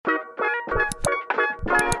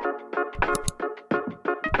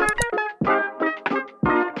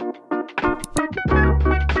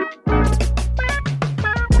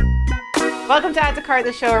Welcome to Add to Cart,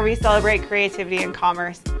 the show where we celebrate creativity and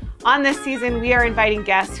commerce. On this season, we are inviting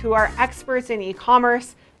guests who are experts in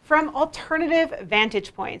e-commerce from alternative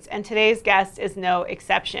vantage points, and today's guest is no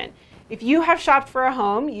exception. If you have shopped for a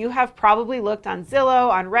home, you have probably looked on Zillow,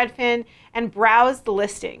 on Redfin, and browsed the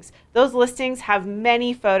listings. Those listings have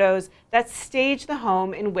many photos that stage the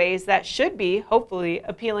home in ways that should be, hopefully,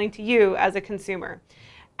 appealing to you as a consumer.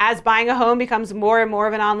 As buying a home becomes more and more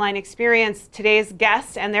of an online experience, today's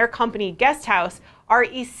guests and their company, Guest House, are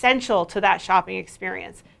essential to that shopping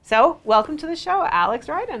experience. So, welcome to the show, Alex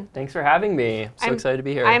Ryden. Thanks for having me. I'm excited to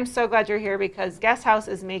be here. I'm so glad you're here because Guest House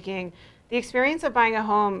is making the experience of buying a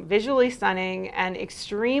home visually stunning and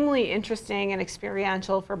extremely interesting and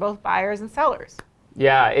experiential for both buyers and sellers.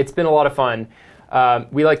 Yeah, it's been a lot of fun.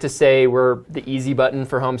 We like to say we're the easy button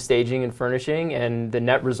for home staging and furnishing, and the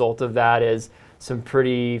net result of that is some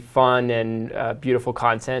pretty fun and beautiful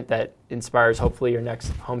content that inspires hopefully your next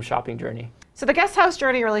home shopping journey. So the Guest House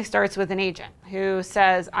journey really starts with an agent who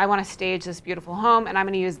says, I want to stage this beautiful home and I'm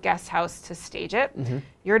going to use Guest House to stage it. Mm-hmm.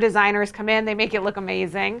 Your designers come in, they make it look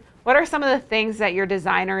amazing. What are some of the things that your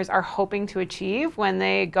designers are hoping to achieve when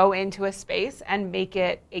they go into a space and make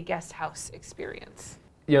it a Guest House experience?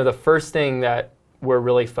 You know, the first thing that we're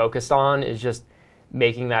really focused on is just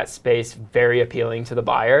making that space very appealing to the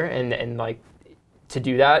buyer, and like, to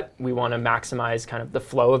do that, we want to maximize kind of the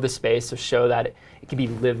flow of the space, so show that it can be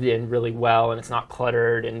lived in really well and it's not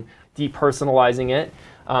cluttered, and depersonalizing it.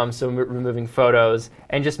 So removing photos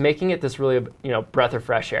and just making it this really, breath of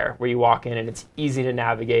fresh air where you walk in and it's easy to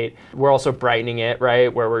navigate. We're also brightening it, right?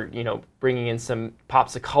 Where we're, bringing in some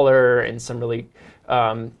pops of color and some really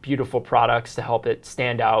beautiful products to help it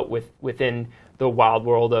stand out within the wild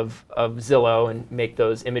world of Zillow and make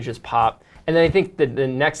those images pop. And then I think the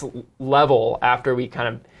next level, after we kind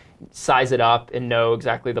of size it up and know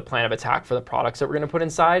exactly the plan of attack for the products that we're going to put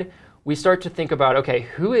inside, we start to think about, okay,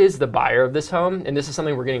 who is the buyer of this home? And this is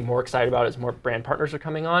something we're getting more excited about as more brand partners are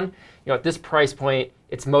coming on. At this price point,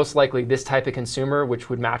 it's most likely this type of consumer, which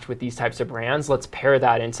would match with these types of brands. Let's pair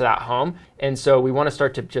that into that home. And so we want to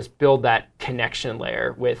start to just build that connection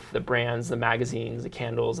layer with the brands, the magazines, the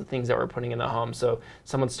candles, the things that we're putting in the home. So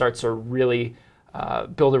someone starts to really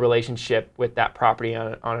build a relationship with that property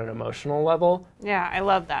on an emotional level. Yeah, I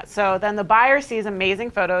love that. So then the buyer sees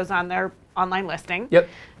amazing photos on their online listing. Yep.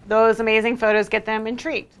 Those amazing photos get them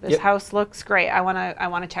intrigued. This house looks great. I want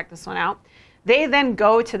to check this one out. They then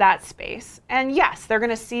go to that space, and yes, they're going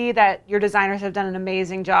to see that your designers have done an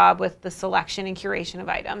amazing job with the selection and curation of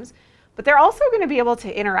items, but they're also going to be able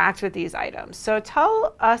to interact with these items. So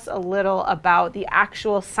tell us a little about the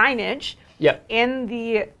actual signage in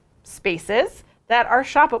the spaces that are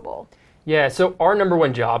shoppable. Yeah, so our number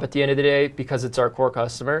one job at the end of the day, because it's our core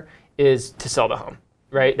customer, is to sell the home,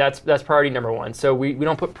 right? That's priority number one. So we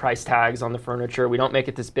don't put price tags on the furniture. We don't make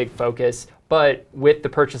it this big focus. But with the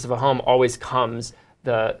purchase of a home always comes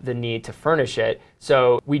the need to furnish it.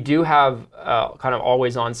 So we do have kind of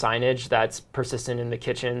always on signage that's persistent in the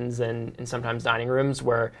kitchens and sometimes dining rooms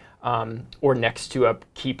where, or next to a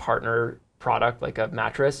key partner product like a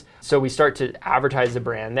mattress. So we start to advertise the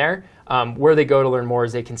brand there. Where they go to learn more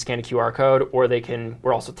is they can scan a QR code, or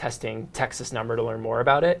we're also testing text this number to learn more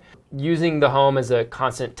about it. Using the home as a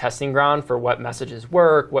constant testing ground for what messages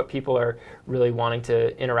work, what people are really wanting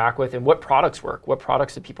to interact with, and what products work, what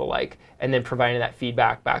products do people like, and then providing that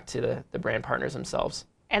feedback back to the brand partners themselves.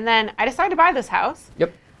 And then I decide to buy this house.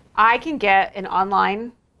 Yep. I can get an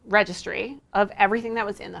online registry of everything that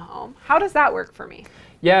was in the home. How does that work for me?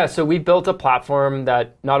 Yeah, so we built a platform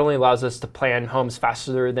that not only allows us to plan homes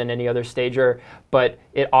faster than any other stager, but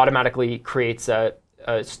it automatically creates a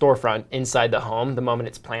storefront inside the home the moment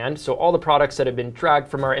it's planned. So all the products that have been dragged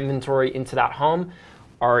from our inventory into that home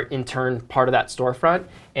are in turn part of that storefront,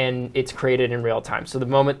 and it's created in real time. So the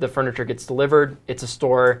moment the furniture gets delivered, it's a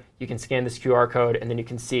store, you can scan this QR code, and then you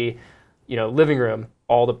can see, living room,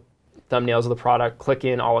 all the thumbnails of the product, click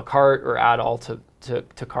in a la carte or add all to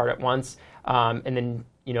cart at once, and then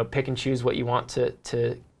pick and choose what you want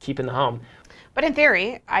to keep in the home. But in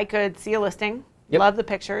theory, I could see a listing, love the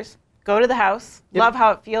pictures, go to the house, love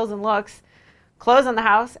how it feels and looks, close on the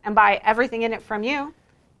house, and buy everything in it from you,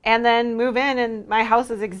 and then move in, and my house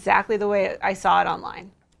is exactly the way I saw it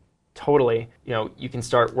online. Totally. You can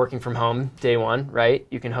start working from home day one, right?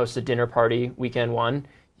 You can host a dinner party weekend one.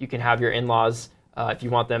 You can have your in-laws if you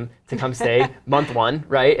want them to come stay, month 1,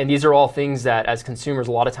 right? And these are all things that as consumers,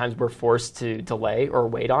 a lot of times we're forced to delay or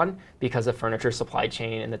wait on because of furniture supply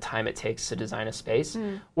chain and the time it takes to design a space,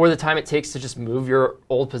 or the time it takes to just move your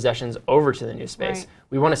old possessions over to the new space. Right.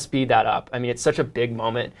 We want to speed that up. I mean, it's such a big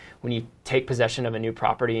moment when you take possession of a new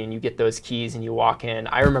property and you get those keys and you walk in.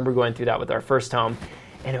 I remember going through that with our first home,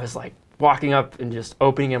 and it was like walking up and just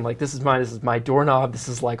opening them like, this is my doorknob, this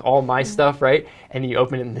is like all my stuff, right? And you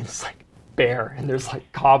open it and it's like bare and there's like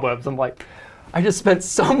cobwebs. I'm like, I just spent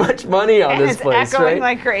so much money on this place, right? It's echoing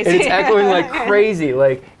like crazy. And it's echoing like crazy.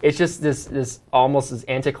 Like, it's just this almost this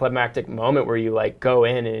anticlimactic moment where you like go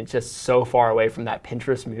in and it's just so far away from that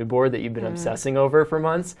Pinterest mood board that you've been obsessing over for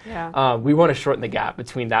months. Yeah. We want to shorten the gap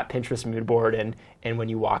between that Pinterest mood board and when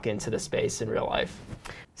you walk into the space in real life.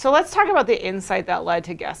 So let's talk about the insight that led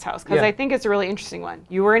to Guest House, because Yeah. I think it's a really interesting one.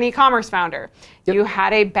 You were an e-commerce founder. Yep. You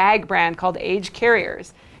had a bag brand called Age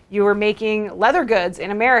Carriers. You were making leather goods in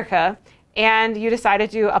America, and you decided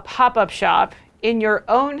to do a pop-up shop in your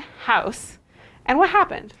own house. And what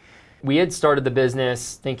happened? We had started the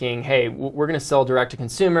business thinking, hey, we're going to sell direct to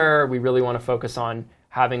consumer. We really want to focus on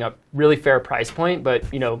having a really fair price point. But,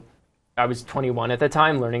 I was 21 at the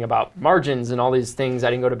time, learning about margins and all these things. I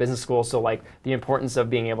didn't go to business school. So like the importance of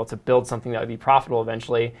being able to build something that would be profitable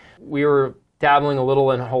eventually. We were dabbling a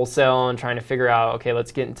little in wholesale and trying to figure out, okay,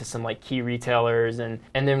 let's get into some like key retailers. And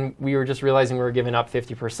then we were just realizing we were giving up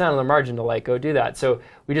 50% of the margin to like go do that. So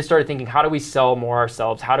we just started thinking, how do we sell more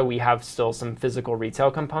ourselves? How do we have still some physical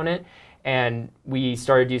retail component? And we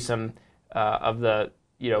started to do some of the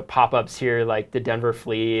pop-ups here, like the Denver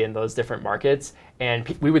Flea and those different markets. And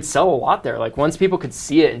we would sell a lot there. Like once people could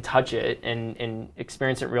see it and touch it and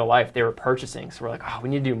experience it in real life, they were purchasing. So we're like, we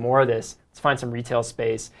need to do more of this. Let's find some retail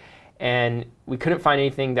space. And we couldn't find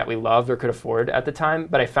anything that we loved or could afford at the time.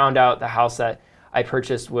 But I found out the house that I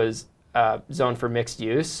purchased was zoned for mixed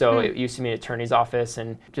use. So it used to be an attorney's office,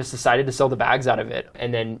 and just decided to sell the bags out of it.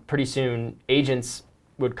 And then pretty soon agents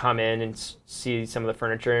would come in and see some of the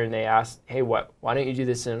furniture, and they asked, hey, why don't you do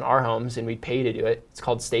this in our homes, and we'd pay you to do it. It's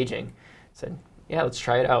called staging. I said, yeah, let's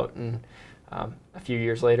try it out. And a few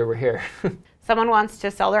years later, we're here. Someone wants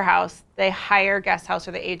to sell their house. They hire Guest House,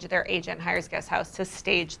 or their agent hires Guest House to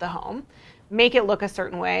stage the home, make it look a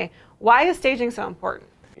certain way. Why is staging so important?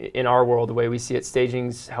 In our world, the way we see it,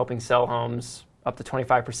 staging's helping sell homes up to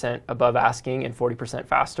 25% above asking and 40%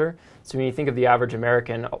 faster. So when you think of the average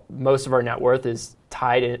American, most of our net worth is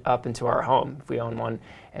tied up into our home if we own one.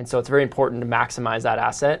 And so it's very important to maximize that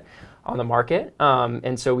asset on the market.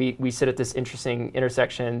 And so we sit at this interesting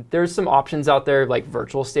intersection. There's some options out there like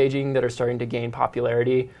virtual staging that are starting to gain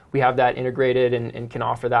popularity. We have that integrated and can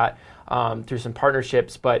offer that through some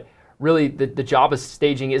partnerships. But really the job of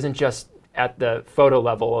staging isn't just at the photo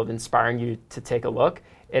level of inspiring you to take a look.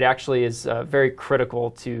 It actually is very critical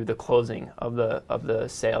to the closing of the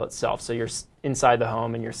sale itself. So you're inside the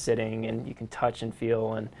home and you're sitting and you can touch and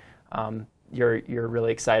feel, and you're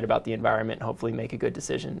really excited about the environment and hopefully make a good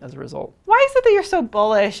decision as a result. Why is it that you're so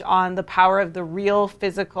bullish on the power of the real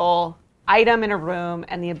physical item in a room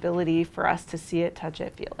and the ability for us to see it, touch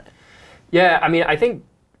it, feel it? Yeah, I mean, I think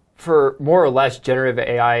for more or less generative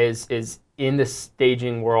AI is in the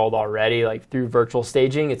staging world already, like through virtual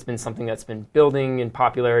staging. It's been something that's been building in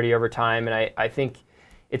popularity over time. And I think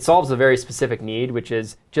it solves a very specific need, which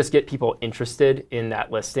is just get people interested in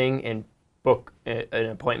that listing and book an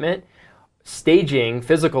appointment. Staging,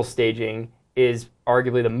 physical staging, is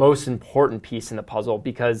arguably the most important piece in the puzzle,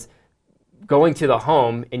 because going to the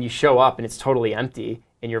home and you show up and it's totally empty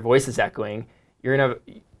and your voice is echoing, you're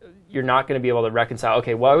not going to be able to reconcile,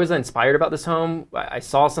 okay, well, I was inspired about this home. I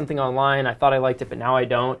saw something online. I thought I liked it, but now I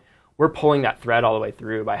don't. We're pulling that thread all the way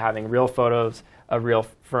through by having real photos of real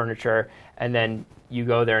furniture. And then you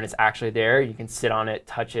go there and it's actually there. You can sit on it,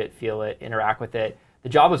 touch it, feel it, interact with it. The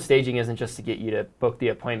job of staging isn't just to get you to book the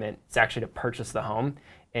appointment. It's actually to purchase the home.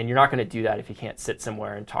 And you're not going to do that if you can't sit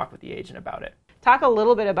somewhere and talk with the agent about it. Talk a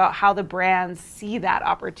little bit about how the brands see that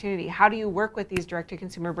opportunity. How do you work with these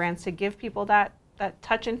direct-to-consumer brands to give people that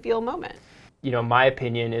touch and feel moment? My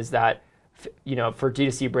opinion is that, for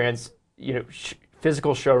D2C brands,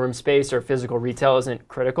 physical showroom space or physical retail isn't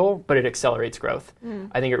critical, but it accelerates growth.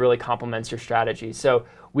 I think it really complements your strategy. So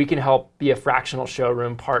we can help be a fractional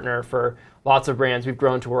showroom partner for lots of brands. We've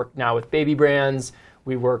grown to work now with baby brands.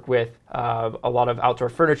 We work with a lot of outdoor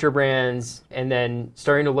furniture brands, and then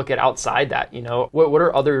starting to look at outside that. What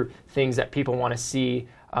are other things that people want to see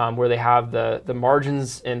where they have the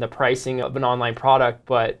margins and the pricing of an online product,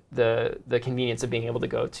 but the convenience of being able to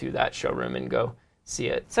go to that showroom and go see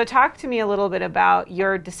it. So talk to me a little bit about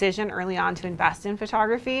your decision early on to invest in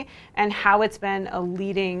photography and how it's been a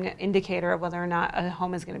leading indicator of whether or not a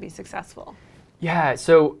home is going to be successful. Yeah,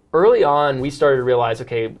 so early on, we started to realize,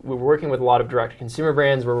 okay, we're working with a lot of direct-to-consumer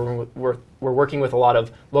brands, we're working with a lot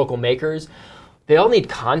of local makers. They all need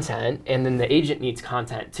content, and then the agent needs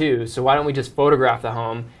content too, so why don't we just photograph the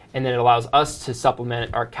home, and then it allows us to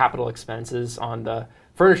supplement our capital expenses on the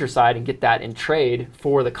furniture side and get that in trade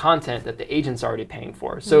for the content that the agent's already paying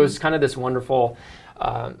for. So it's kind of this wonderful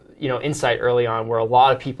insight early on where a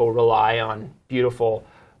lot of people rely on beautiful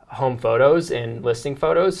home photos and listing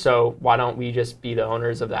photos. So why don't we just be the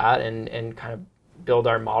owners of that and kind of build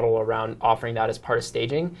our model around offering that as part of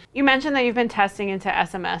staging. You mentioned that you've been testing into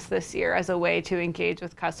SMS this year as a way to engage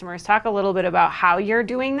with customers. Talk a little bit about how you're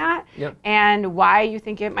doing that and why you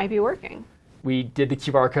think it might be working. We did the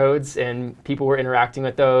QR codes and people were interacting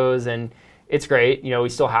with those, and it's great. We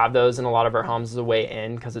still have those in a lot of our homes as a way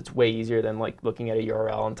in because it's way easier than like looking at a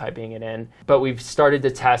URL and typing it in. But we've started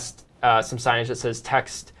to test some signage that says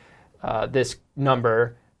text this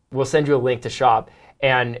number, we'll send you a link to shop.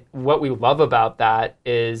 And what we love about that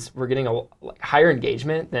is we're getting a higher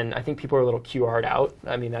engagement than I think people are a little QR'd out.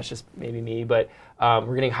 I mean, that's just maybe me, but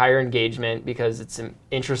we're getting higher engagement because it's an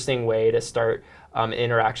interesting way to start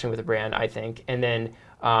interaction with a brand, I think. And then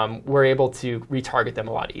we're able to retarget them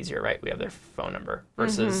a lot easier, right? We have their phone number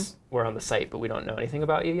versus we're on the site, but we don't know anything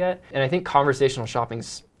about you yet. And I think conversational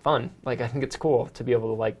shopping's fun. Like, I think it's cool to be able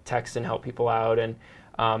to like text and help people out. And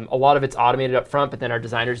a lot of it's automated up front, but then our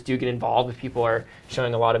designers do get involved if people are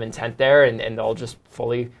showing a lot of intent there, and they'll just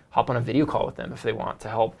fully hop on a video call with them if they want to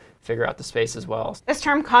help figure out the space as well. This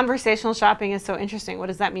term conversational shopping is so interesting. What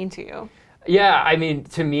does that mean to you? Yeah, I mean,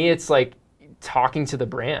 to me, it's like talking to the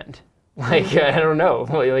brand. Like, I don't know.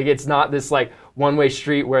 Like, it's not this like one-way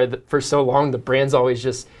street where for so long the brand's always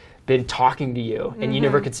just been talking to you and you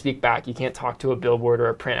never could speak back. You can't talk to a billboard or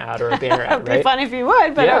a print ad or a banner ad, right? It'd be fun if you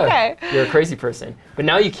would, but okay. You're a crazy person. But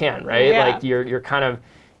now you can, right? Yeah. Like you're kind of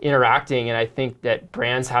interacting, and I think that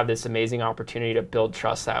brands have this amazing opportunity to build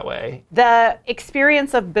trust that way. The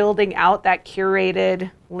experience of building out that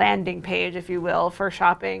curated landing page, if you will, for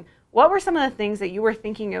shopping, what were some of the things that you were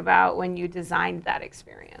thinking about when you designed that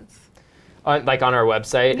experience? Like on our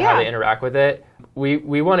website, how to interact with it.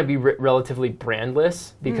 We want to be relatively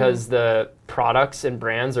brandless because the products and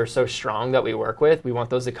brands are so strong that we work with. We want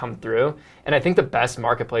those to come through. And I think the best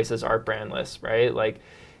marketplaces are brandless, right? Like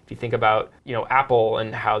if you think about, Apple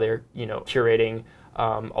and how they're, curating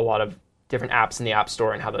a lot of different apps in the App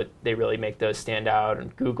Store and how they really make those stand out,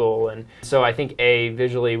 and Google. And so I think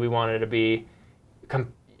visually we wanted to be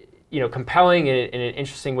compelling in an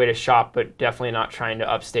interesting way to shop, but definitely not trying to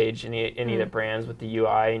upstage any of the brands with the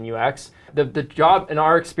UI and UX. The job, in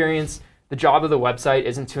our experience, the job of the website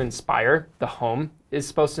isn't to inspire. The home is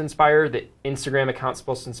supposed to inspire. The Instagram account's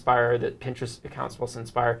supposed to inspire. The Pinterest account's supposed to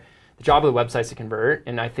inspire. The job of the website is to convert.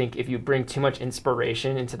 And I think if you bring too much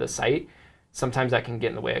inspiration into the site, sometimes that can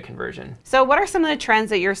get in the way of conversion. So what are some of the trends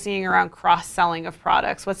that you're seeing around cross-selling of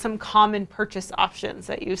products? What's some common purchase options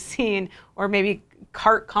that you've seen, or maybe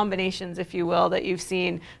cart combinations, if you will, that you've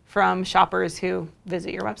seen from shoppers who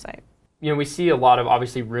visit your website? We see a lot of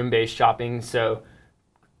obviously room-based shopping, so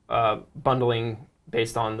bundling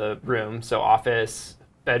based on the room, so office,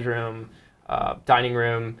 bedroom, dining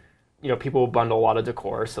room. People will bundle a lot of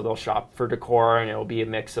decor, so they'll shop for decor, and it'll be a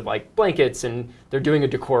mix of like blankets, and they're doing a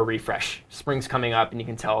decor refresh. Spring's coming up, and you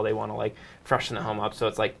can tell they want to like freshen the home up, so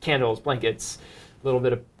it's like candles, blankets, a little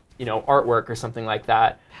bit of artwork or something like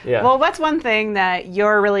that. Yeah. Well, what's one thing that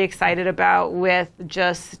you're really excited about with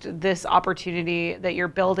just this opportunity that you're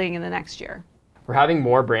building in the next year? We're having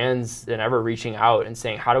more brands than ever reaching out and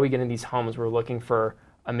saying, how do we get in these homes? We're looking for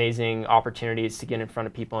amazing opportunities to get in front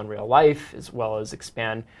of people in real life, as well as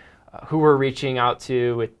expand who we're reaching out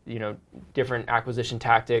to with different acquisition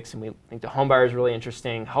tactics. And we think the home buyer is really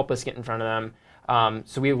interesting, help us get in front of them.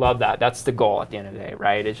 So we love that. That's the goal at the end of the day,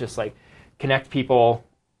 right? It's just like connect people,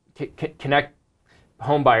 connect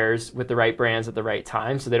home buyers with the right brands at the right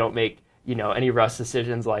time, so they don't make any rush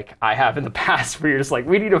decisions like I have in the past, where you're just like,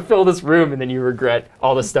 we need to fill this room, and then you regret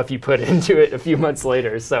all the stuff you put into it a few months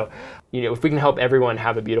later. So if we can help everyone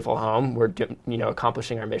have a beautiful home, we're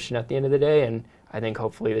accomplishing our mission at the end of the day. And I think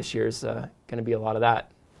hopefully this year's going to be a lot of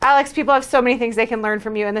that. Alex, people have so many things they can learn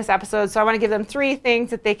from you in this episode, so I want to give them 3 things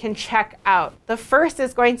that they can check out. The first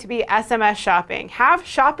is going to be SMS shopping. Have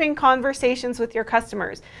shopping conversations with your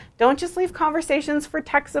customers. Don't just leave conversations for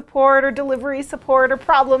tech support or delivery support or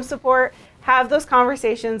problem support. Have those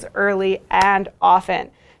conversations early and often.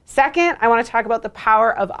 Second, I want to talk about the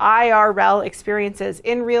power of IRL experiences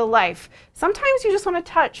in real life. Sometimes you just want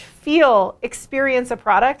to touch, feel, experience a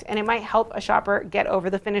product, and it might help a shopper get over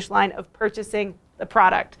the finish line of purchasing the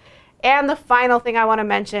product. And the final thing I want to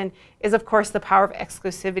mention is, of course, the power of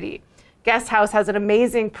exclusivity. Guest House has an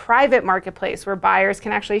amazing private marketplace where buyers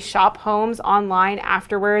can actually shop homes online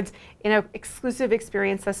afterwards in an exclusive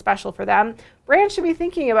experience that's special for them. Brands should be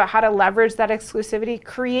thinking about how to leverage that exclusivity,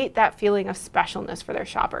 create that feeling of specialness for their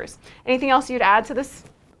shoppers. Anything else you'd add to this?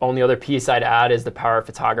 Only other piece I'd add is the power of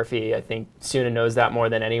photography. I think Suna knows that more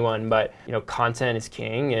than anyone, but content is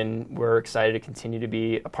king, and we're excited to continue to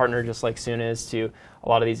be a partner just like Suna is to a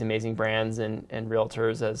lot of these amazing brands and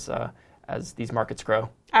realtors as these markets grow.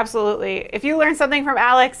 Absolutely. If you learned something from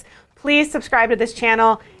Alex, please subscribe to this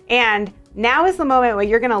channel. And now is the moment where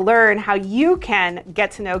you're going to learn how you can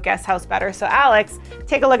get to know Guest House better. So Alex,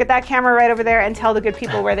 take a look at that camera right over there and tell the good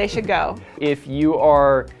people where they should go. If you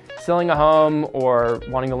are selling a home or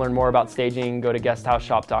wanting to learn more about staging, go to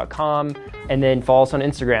guesthouseshop.com and then follow us on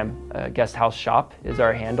Instagram. Guest House Shop is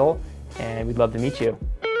our handle, and we'd love to meet you.